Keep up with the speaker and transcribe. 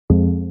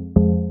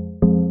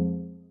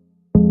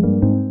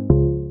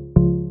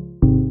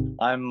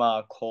I'm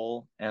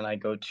Cole, and I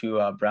go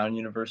to Brown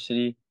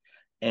University,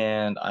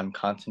 and I'm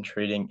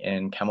concentrating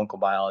in chemical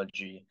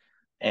biology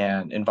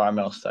and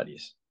environmental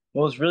studies.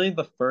 Well, it was really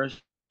the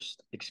first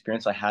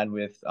experience I had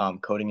with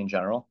coding in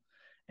general,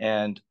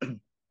 and I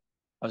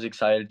was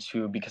excited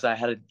to because I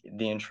had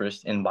the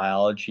interest in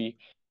biology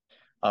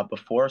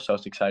before, so I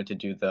was excited to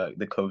do the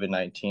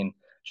COVID-19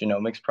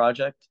 genomics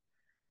project,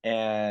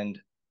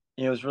 and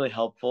it was really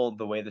helpful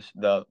the way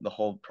the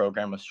whole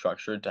program was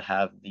structured to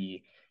have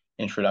the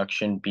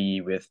introduction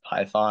be with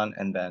Python,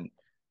 and then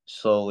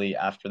slowly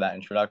after that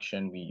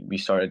introduction we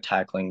started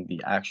tackling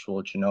the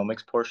actual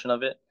genomics portion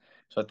of it.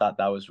 So I thought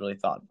that was really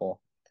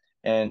thoughtful,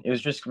 and it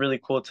was just really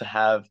cool to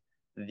have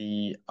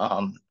the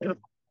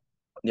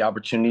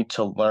opportunity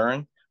to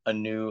learn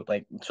to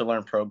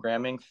learn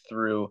programming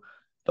through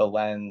the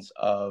lens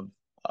of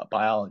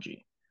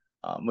biology,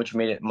 which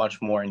made it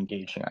much more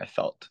engaging, I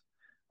felt.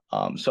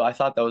 So I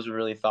thought that was a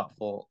really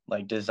thoughtful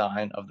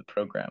design of the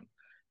program,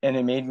 and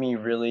it made me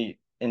really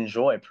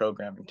enjoy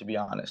programming, to be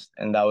honest.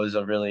 And that was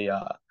a really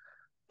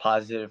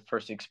positive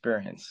first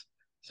experience.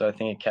 So I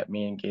think it kept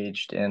me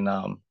engaged in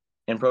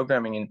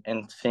programming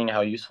and seeing how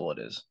useful it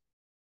is.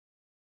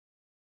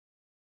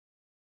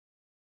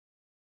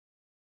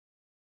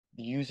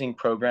 Using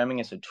programming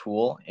as a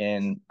tool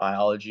in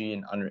biology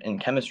and in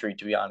chemistry,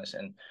 to be honest,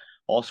 and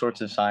all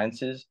sorts of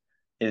sciences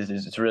is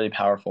it's a really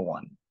powerful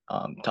one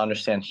to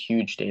understand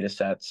huge data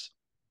sets.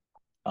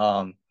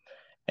 Um,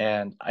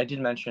 And I did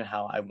mention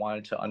how I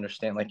wanted to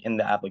understand, like in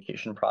the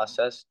application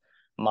process,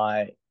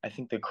 I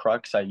think the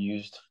crux I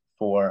used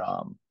for,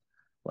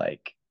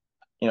 like,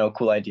 a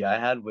cool idea I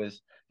had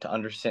was to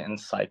understand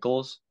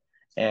cycles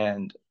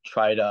and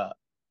try to,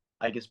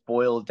 I guess,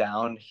 boil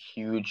down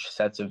huge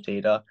sets of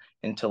data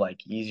into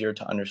like easier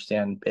to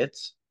understand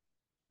bits.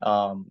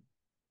 Um,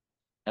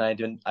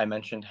 and I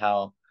mentioned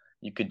how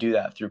you could do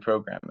that through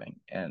programming,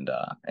 and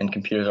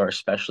computers are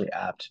especially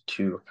apt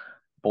to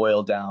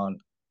boil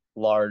down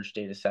large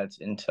data sets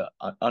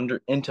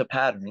into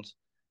patterns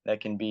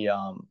that can be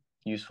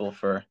useful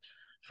for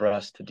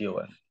us to deal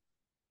with.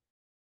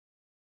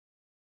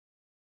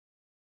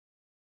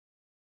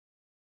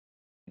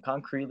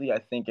 Concretely, I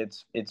think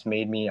it's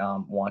made me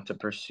want to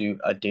pursue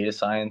a data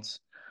science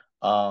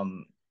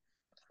um,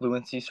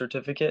 fluency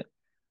certificate,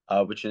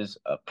 which is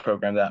a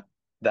program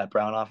that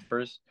Brown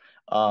offers.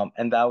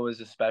 And that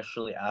was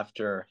especially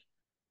after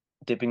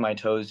dipping my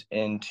toes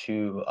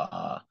into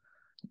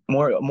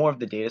more of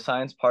the data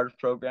science part of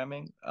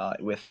programming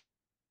with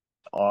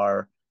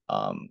our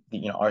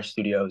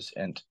studios,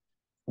 and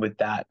with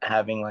that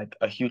having like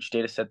a huge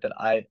data set that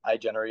I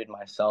generated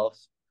myself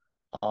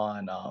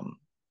on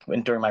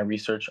during my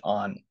research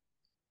on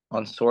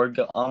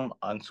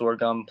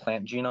sorghum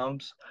plant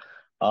genomes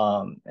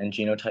and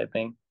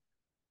genotyping.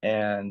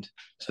 And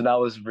so that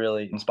was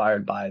really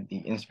inspired by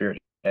the Inspirit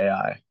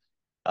AI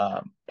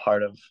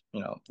part of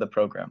the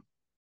program.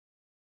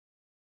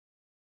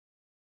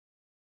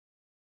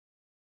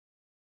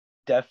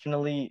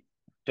 Definitely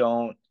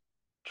don't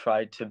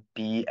try to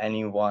be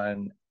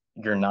anyone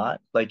you're not.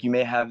 Like, you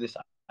may have this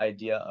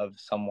idea of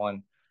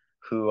someone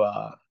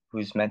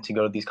who's meant to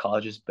go to these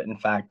colleges, but in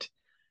fact,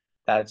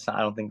 I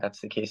don't think that's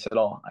the case at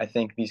all. I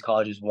think these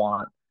colleges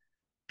want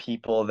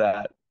people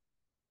that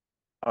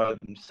are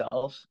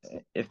themselves,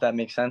 if that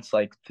makes sense.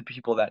 Like the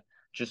people that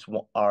just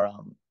are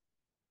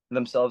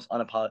themselves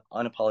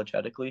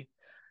unapologetically,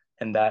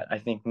 and that I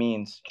think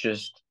means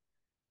just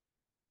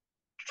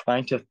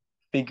trying to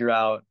figure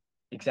out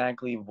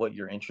exactly what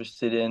you're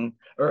interested in,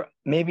 or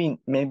maybe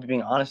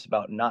being honest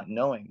about not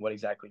knowing what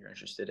exactly you're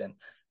interested in,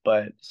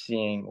 but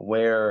seeing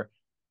where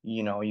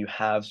you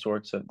have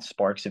sorts of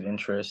sparks of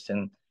interest,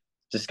 and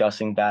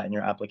discussing that in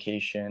your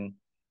application,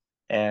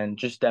 and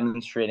just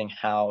demonstrating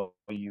how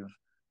you've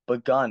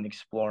begun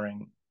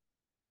exploring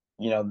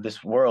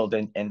this world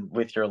and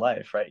with your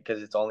life, right?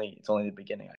 Because it's only the beginning.